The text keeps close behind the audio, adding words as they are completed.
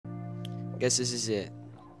guess this is it.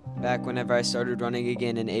 Back whenever I started running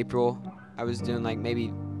again in April, I was doing like maybe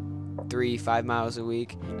 3-5 miles a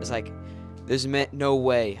week. It's like, there's no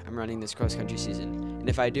way I'm running this cross-country season. And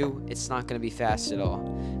if I do, it's not going to be fast at all.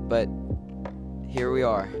 But here we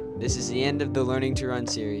are. This is the end of the Learning to Run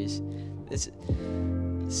series. It's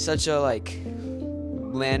such a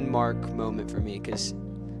landmark moment for me because,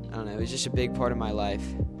 I don't know, it was just a big part of my life.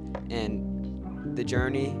 And the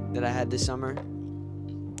journey that I had this summer,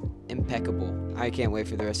 impeccable. I can't wait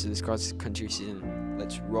for the rest of this cross-country season.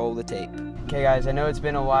 Let's roll the tape. Okay guys, I know it's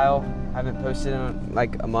been a while. I haven't posted in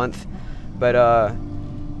like a month, but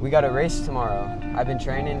we got a race tomorrow. I've been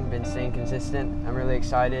training, been staying consistent. I'm really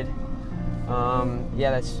excited.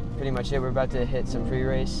 Yeah, that's pretty much it. We're about to hit some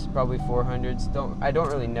pre-race, probably 400s. I don't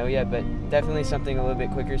really know yet, but definitely something a little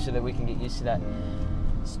bit quicker so that we can get used to that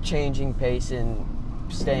changing pace and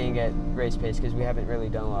staying at race pace because we haven't really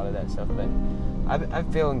done a lot of that stuff. But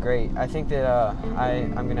I'm feeling great. I think that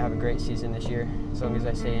I'm going to have a great season this year as long as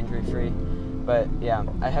I stay injury-free. But yeah,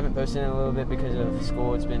 I haven't posted in a little bit because of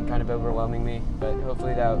school. It's been kind of overwhelming me, but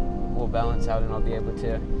hopefully that will balance out and I'll be able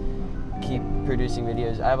to keep producing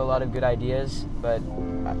videos. I have a lot of good ideas, but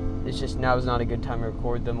it's just now is not a good time to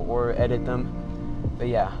record them or edit them. But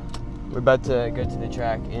yeah, we're about to go to the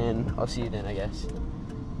track and I'll see you then, I guess.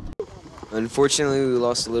 Unfortunately, we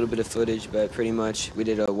lost a little bit of footage, but pretty much we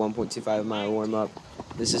did a 1.25 mile warm-up.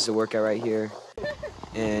 This is the workout right here.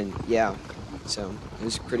 And yeah, so it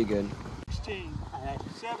was pretty good.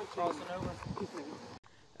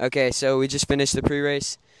 Okay, so we just finished the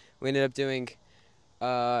pre-race. We ended up doing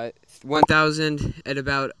 1,000 at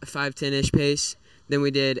about a 5:10-ish pace. Then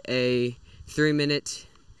we did a 3-minute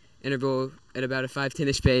interval at about a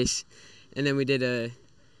 5:10-ish pace. And then we did a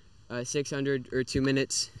 600 or 2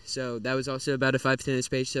 minutes. So that was also about a 5:10-ish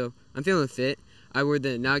pace. So I'm feeling fit. I wore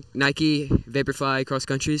the Nike Vaporfly cross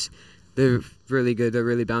countries. They're really good. They're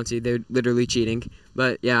really bouncy. They're literally cheating.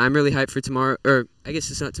 But yeah, I'm really hyped for tomorrow. Or I guess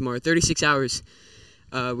it's not tomorrow. 36 hours.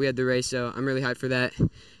 We had the race, so I'm really hyped for that.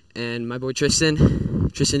 And my boy Tristan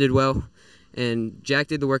did well. And Jack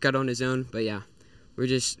did the workout on his own. But yeah, we're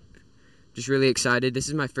just really excited. This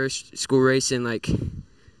is my first school race in like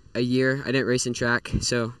a year. I didn't race in track,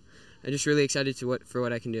 so I'm just really excited for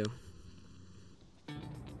what I can do.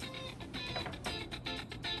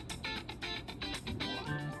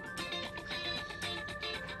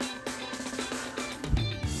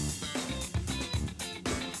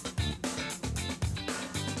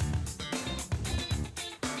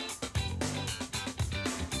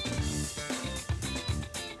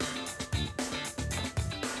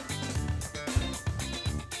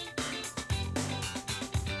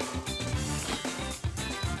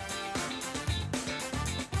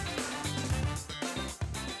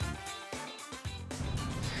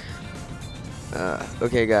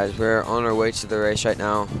 Okay guys, we're on our way to the race right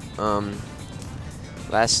now.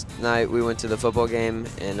 Last night we went to the football game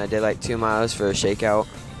and I did like 2 miles for a shakeout.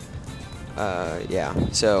 Yeah,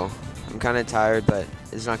 so I'm kind of tired, but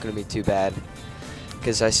it's not going to be too bad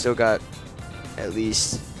because I still got at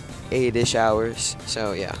least 8-ish hours.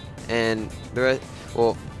 So yeah, and the rest,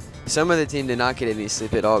 well, some of the team did not get any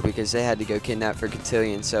sleep at all because they had to go kidnap for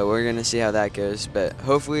cotillion. So we're going to see how that goes, but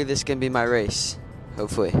hopefully this can be my race.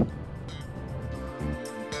 Hopefully.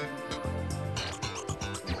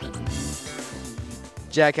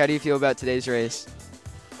 Jack, how do you feel about today's race?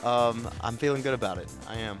 I'm feeling good about it.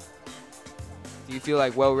 I am. Do you feel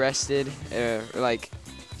like well rested, or like,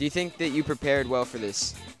 do you think that you prepared well for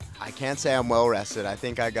this? I can't say I'm well rested. I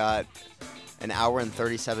think I got an hour and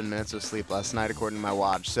 37 minutes of sleep last night according to my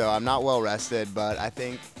watch. So I'm not well rested, but I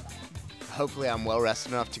think hopefully I'm well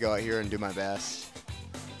rested enough to go out here and do my best.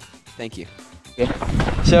 Thank you. Okay.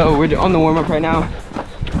 So we're on the warm up right now.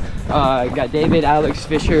 Got David, Alex,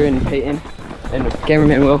 Fisher, and Peyton. And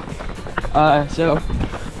cameraman Will. So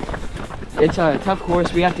it's a tough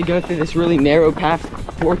course. We have to go through this really narrow path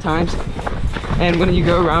 4 times, and when you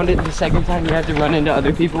go around it the second time you have to run into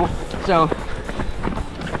other people, so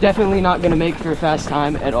definitely not gonna make for a fast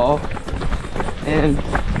time at all. And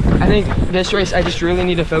I think this race I just really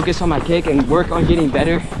need to focus on my kick and work on getting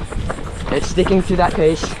better at sticking to that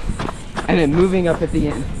pace and then moving up at the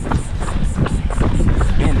end.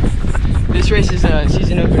 This race is a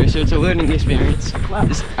season opener, so it's a learning experience.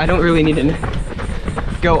 I don't really need to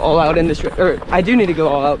go all out in this, or I do need to go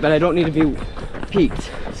all out, but I don't need to be peaked.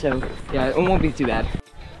 So yeah, it won't be too bad.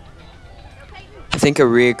 I think a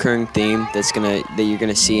reoccurring theme that you're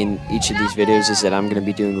gonna see in each of these videos is that I'm gonna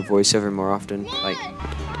be doing a voiceover more often. Like,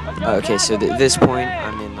 okay, so at this point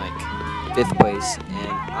I'm in like 5th place,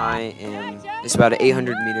 and it's about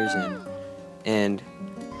 800 meters in, and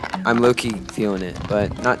I'm low-key feeling it,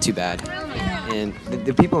 but not too bad. And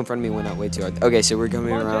the people in front of me went out way too hard. Okay, so we're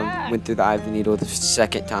coming around, went through the eye of the needle the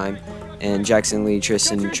second time, and Jackson Lee,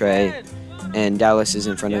 Tristan, Trey, and Dallas is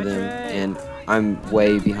in front of them, and I'm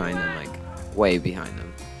way behind them, like way behind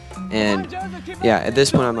them. And yeah, at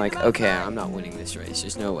this point I'm like, okay, I'm not winning this race.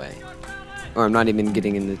 There's no way. Or I'm not even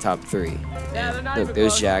getting in the top 3. And look,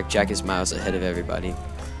 there's Jack. Jack is miles ahead of everybody.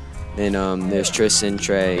 Then there's Tristan,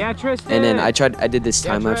 Trey, and then I did this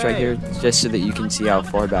time lapse right here just so that you can see how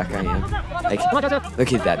far back I am. Like,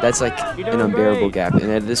 look at that. That's like an unbearable gap. And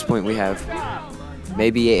at this point we have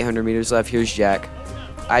maybe 800 meters left. Here's Jack.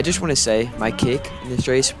 I just want to say my kick in this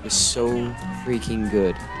race was so freaking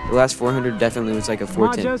good. The last 400 definitely was like a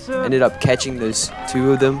 410. I ended up catching those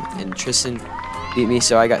 2 of them, and Tristan beat me,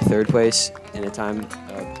 so I got 3rd place in a time of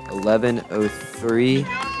 11:03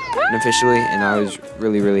 unofficially, and I was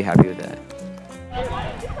really, really happy with that.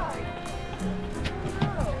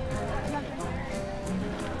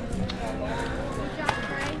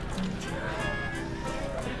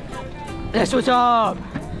 That's what's up!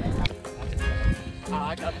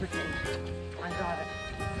 I got it.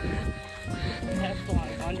 That's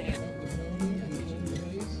flying on there.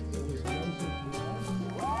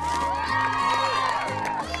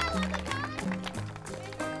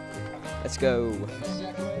 Let's go.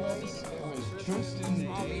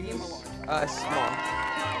 Small.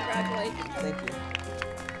 Congratulations. Thank you.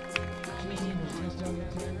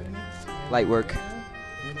 Light work.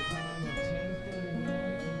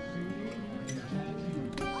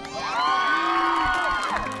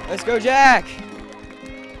 Let's go, Jack!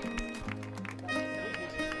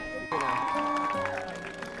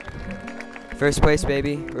 First place,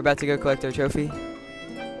 baby. We're about to go collect our trophy.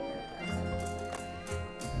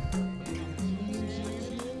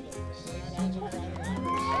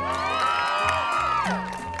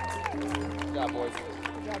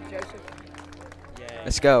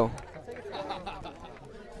 Let's go.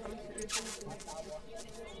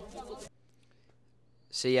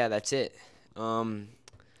 So yeah, that's it.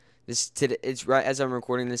 It's right as I'm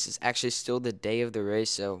recording this. Is actually still the day of the race,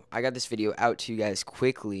 so I got this video out to you guys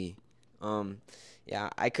quickly. Yeah,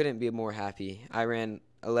 I couldn't be more happy. I ran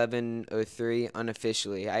 11:03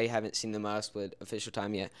 unofficially. I haven't seen the mile split official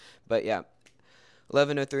time yet, but yeah,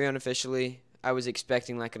 11:03 unofficially. I was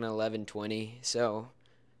expecting like an 11:20, so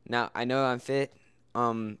now I know I'm fit.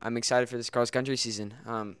 I'm excited for this cross country season.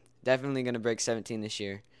 Definitely gonna break 17 this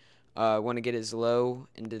year. Want to get as low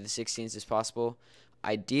into the 16s as possible.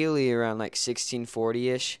 Ideally around like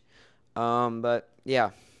 1640-ish. But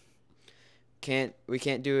yeah, we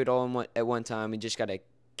can't do it all at one time. We just gotta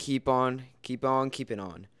keep on keeping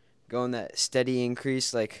on, going that steady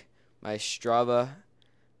increase like my Strava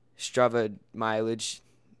mileage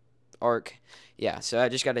arc. Yeah, so I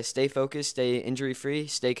just gotta stay focused, stay injury free,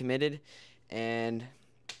 stay committed, and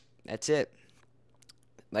that's it.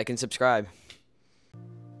 Like and subscribe.